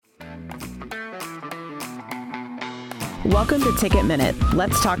Welcome to Ticket Minute.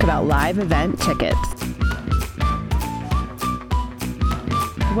 Let's talk about live event tickets.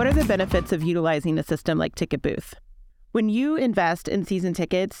 What are the benefits of utilizing a system like Ticket Booth? When you invest in season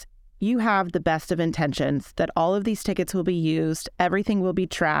tickets, you have the best of intentions that all of these tickets will be used, everything will be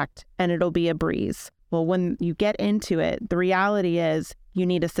tracked, and it'll be a breeze. Well, when you get into it, the reality is you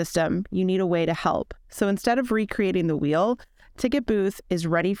need a system, you need a way to help. So instead of recreating the wheel, Ticket Booth is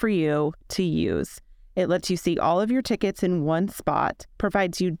ready for you to use. It lets you see all of your tickets in one spot,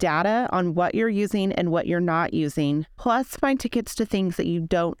 provides you data on what you're using and what you're not using, plus find tickets to things that you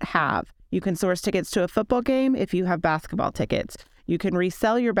don't have. You can source tickets to a football game if you have basketball tickets. You can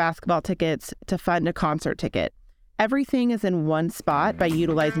resell your basketball tickets to fund a concert ticket. Everything is in one spot by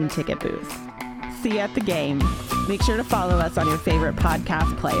utilizing Ticket Booth. See you at the game. Make sure to follow us on your favorite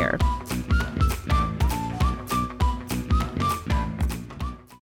podcast player.